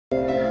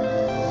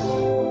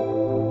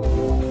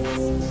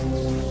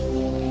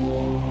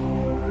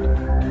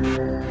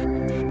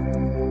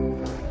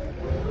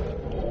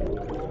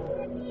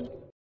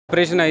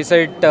Operation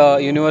eyesight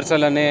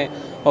universal అనే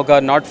ఒక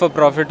not for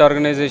profit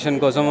organisation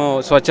కోసం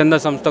స్వచ్ఛంద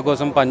సంస్థ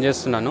కోసం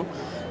పనిచేస్తున్నాను.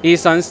 ఈ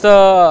సంస్థ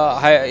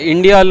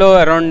ఇండియాలో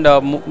అరౌండ్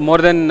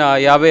మోర్ దెన్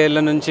 50 ఏళ్ళ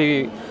నుంచి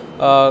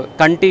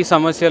కంటి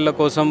సమస్యల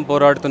కోసం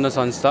పోరాడుతున్న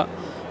సంస్థ.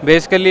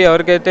 బేసికల్లీ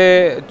ఎవరికైతే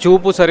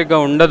చూపు సరిగ్గా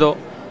ఉండదో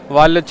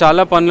వాళ్ళు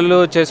చాలా పనులు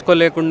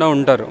చేసుకోలేకుండా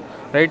ఉంటారు,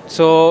 రైట్.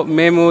 సో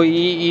మేము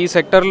ఈ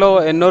సెక్టర్లో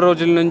ఎన్నో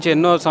రోజుల నుంచి,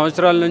 ఎన్నో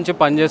సంవత్సరాల నుంచి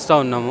పనిచేస్తూ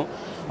ఉన్నాము.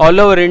 ఆల్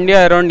ఓవర్ ఇండియా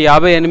అరౌండ్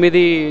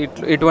 58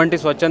 ఇటువంటి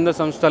స్వచ్ఛంద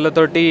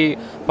సంస్థలతోటి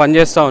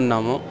పనిచేస్తూ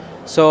ఉన్నాము.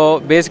 సో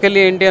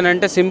బేసికల్లీ ఏంటి అని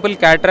అంటే సింపుల్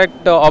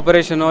క్యాట్రాక్ట్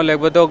ఆపరేషనో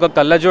లేకపోతే ఒక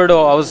కళ్ళజోడు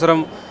అవసరం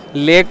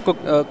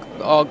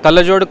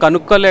కళ్ళజోడు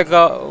కనుక్కోలేక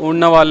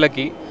ఉన్న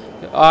వాళ్ళకి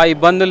ఆ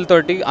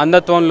ఇబ్బందులతోటి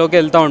అంధత్వంలోకి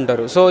వెళ్తూ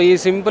ఉంటారు. సో ఈ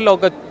సింపుల్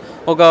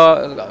ఒక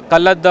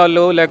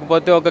కళ్ళద్దాలు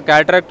లేకపోతే ఒక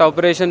క్యాట్రాక్ట్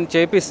ఆపరేషన్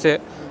చేపిస్తే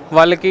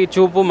వాళ్ళకి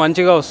చూపు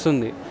మంచిగా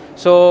వస్తుంది.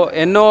 సో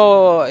ఎన్నో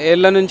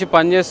ఏళ్ళ నుంచి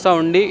పనిచేస్తూ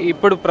ఉండి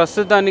ఇప్పుడు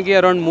ప్రస్తుతానికి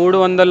అరౌండ్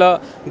 300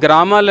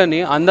 గ్రామాలని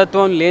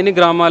అంధత్వం లేని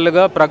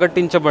గ్రామాలుగా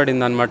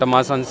ప్రకటించబడింది అన్నమాట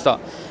మా సంస్థ.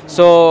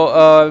 సో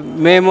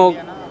మేము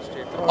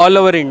all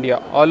over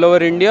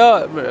India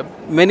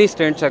many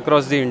states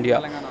across the India,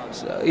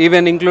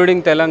 even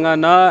including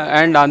Telangana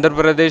and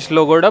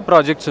ఆంధ్రప్రదేశ్లో కూడా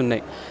ప్రాజెక్ట్స్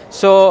ఉన్నాయి.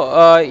 సో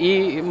ఈ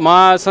మా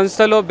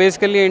సంస్థలో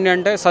బేసికల్లీ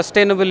ఏంటంటే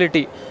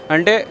సస్టైనబిలిటీ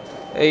అంటే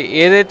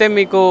ఏదైతే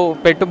మీకు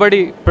పెట్టుబడి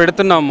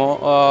పెడుతున్నామో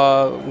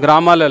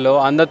గ్రామాలలో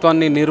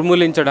అంధత్వాన్ని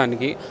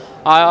నిర్మూలించడానికి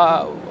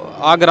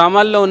ఆ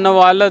గ్రామాల్లో ఉన్న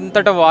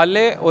వాళ్ళంతటా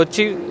వాళ్ళే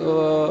వచ్చి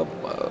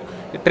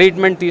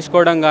ట్రీట్మెంట్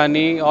తీసుకోవడం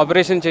కానీ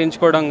ఆపరేషన్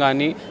చేయించుకోవడం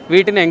కానీ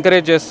వీటిని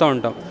ఎంకరేజ్ చేస్తూ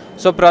ఉంటాం.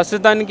 సో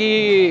ప్రస్తుతానికి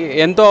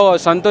ఎంతో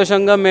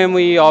సంతోషంగా మేము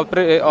ఈ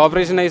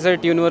ఆపరేషన్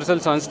ఐసైట్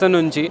యూనివర్సల్ సంస్థ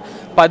నుంచి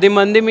 10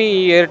 మంది మీ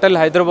ఎయిర్టెల్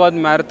హైదరాబాద్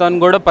మ్యారథాన్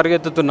కూడా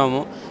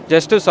పరిగెత్తుతున్నాము,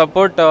 just to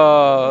support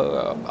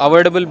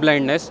avoidable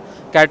blindness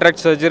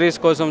cataract surgeries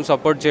కోసం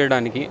సపోర్ట్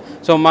చేయడానికి.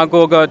 సో మాకు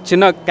ఒక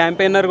చిన్న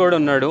క్యాంపెయినర్ కూడా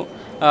ఉన్నాడు,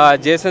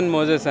 జేసన్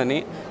మోజెస్ అని.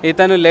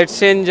 ఇతను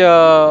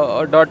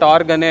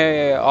let'schange.org అనే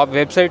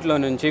వెబ్సైట్లో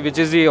నుంచి,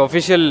 which is the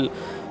official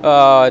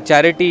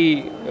charity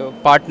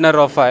partner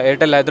of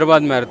Airtel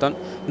Hyderabad marathon,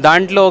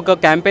 దాంట్లో ఒక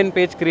క్యాంపెయిన్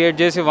పేజ్ క్రియేట్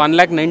చేసి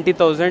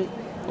 1,90,000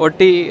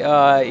 ఒట్టి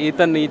ఈ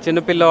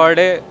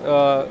చిన్నపిల్లవాడే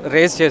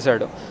రేస్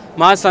చేశాడు.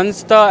 మా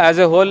సంస్థ యాజ్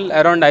ఎ హోల్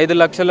అరౌండ్ 5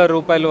 లక్షల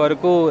రూపాయల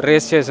వరకు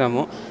రేస్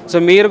చేశాము. సో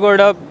మీరు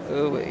కూడా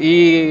ఈ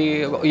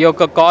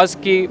యొక్క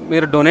కాజ్కి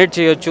మీరు డొనేట్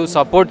చేయొచ్చు,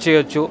 సపోర్ట్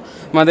చేయొచ్చు.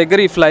 మా దగ్గర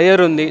ఈ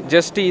ఫ్లయర్ ఉంది,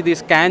 జస్ట్ ఇది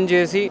స్కాన్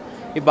చేసి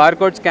ఈ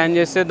బార్కోడ్ స్కాన్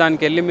చేస్తే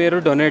దానికి వెళ్ళి మీరు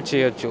డొనేట్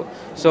చేయొచ్చు.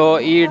 సో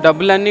ఈ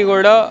డబ్బులన్నీ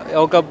కూడా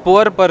ఒక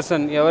పువర్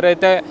పర్సన్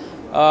ఎవరైతే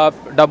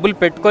డబ్బులు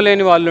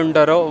పెట్టుకోలేని వాళ్ళు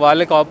ఉంటారో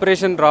వాళ్ళకి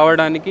ఆపరేషన్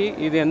రావడానికి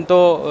ఇది ఎంతో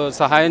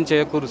సహాయం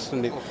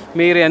చేకూరుస్తుంది.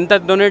 మీరు ఎంత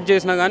డొనేట్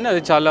చేసినా కానీ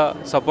అది చాలా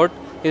సపోర్ట్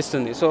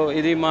ఇస్తుంది. సో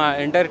ఇది మా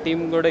ఎంటైర్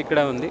టీమ్ కూడా ఇక్కడ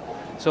ఉంది.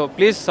 సో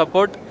ప్లీజ్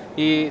సపోర్ట్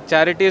ఈ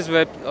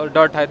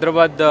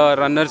charities.hyderabad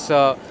రన్నర్స్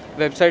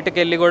వెబ్సైట్కి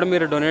వెళ్ళి కూడా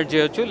మీరు డొనేట్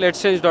చేయొచ్చు.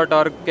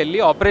 let'schange.orgకి వెళ్ళి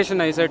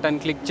ఆపరేషన్ ఐసైట్ అని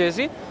క్లిక్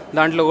చేసి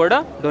దాంట్లో కూడా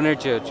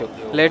డొనేట్ చేయొచ్చు.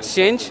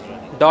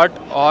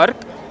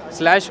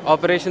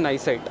 let'schange.org/operation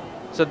eyesight.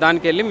 సో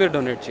దానికి వెళ్ళి మీరు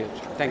డొనేట్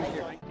చేయొచ్చు. Thank you.